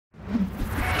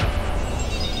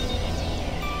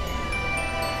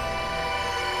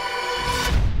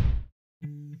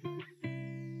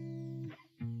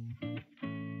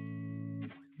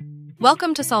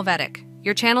Welcome to Solvetic,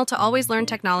 your channel to always learn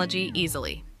technology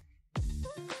easily.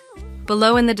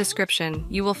 Below in the description,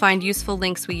 you will find useful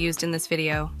links we used in this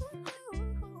video.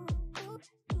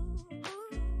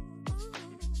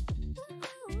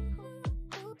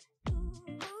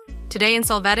 Today in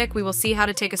Solvetic, we will see how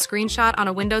to take a screenshot on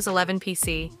a Windows 11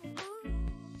 PC.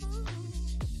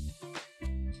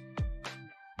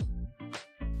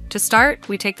 To start,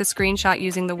 we take the screenshot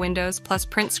using the Windows plus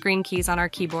print screen keys on our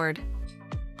keyboard.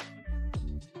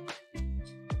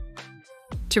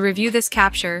 To review this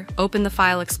capture, open the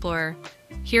File Explorer.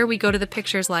 Here we go to the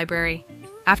Pictures library.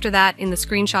 After that, in the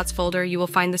Screenshots folder, you will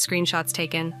find the screenshots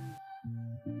taken.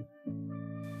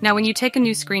 Now when you take a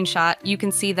new screenshot, you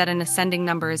can see that an ascending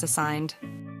number is assigned.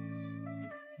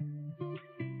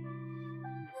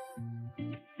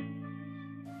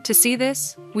 To see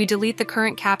this, we delete the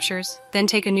current captures, then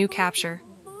take a new capture.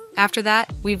 After that,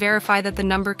 we verify that the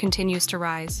number continues to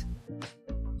rise.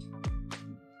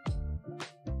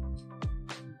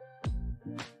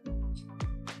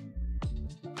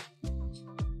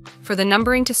 For the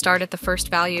numbering to start at the first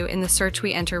value in the search,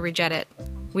 we enter Regedit.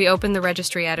 We open the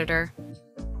registry editor.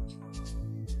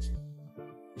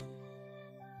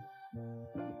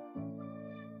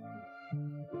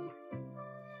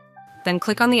 Then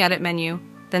click on the Edit menu,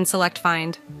 then select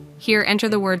Find. Here, enter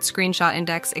the word Screenshot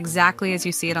Index exactly as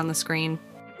you see it on the screen.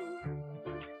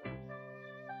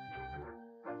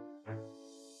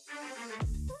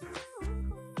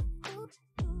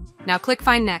 Now click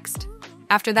Find Next.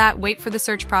 After that, wait for the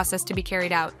search process to be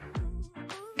carried out.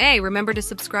 Hey, remember to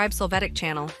subscribe Solvetic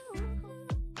channel.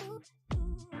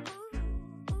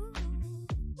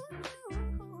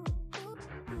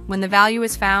 When the value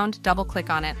is found, double-click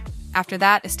on it. After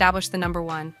that, establish the number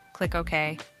 1. Click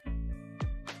OK.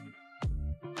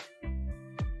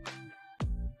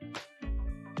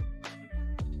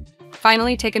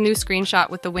 Finally, take a new screenshot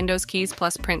with the Windows keys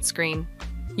plus print screen.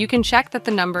 You can check that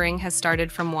the numbering has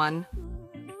started from 1.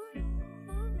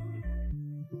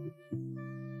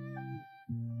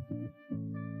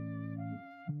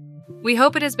 We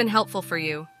hope it has been helpful for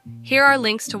you. Here are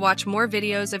links to watch more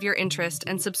videos of your interest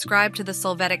and subscribe to the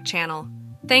Solvetic channel.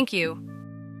 Thank you.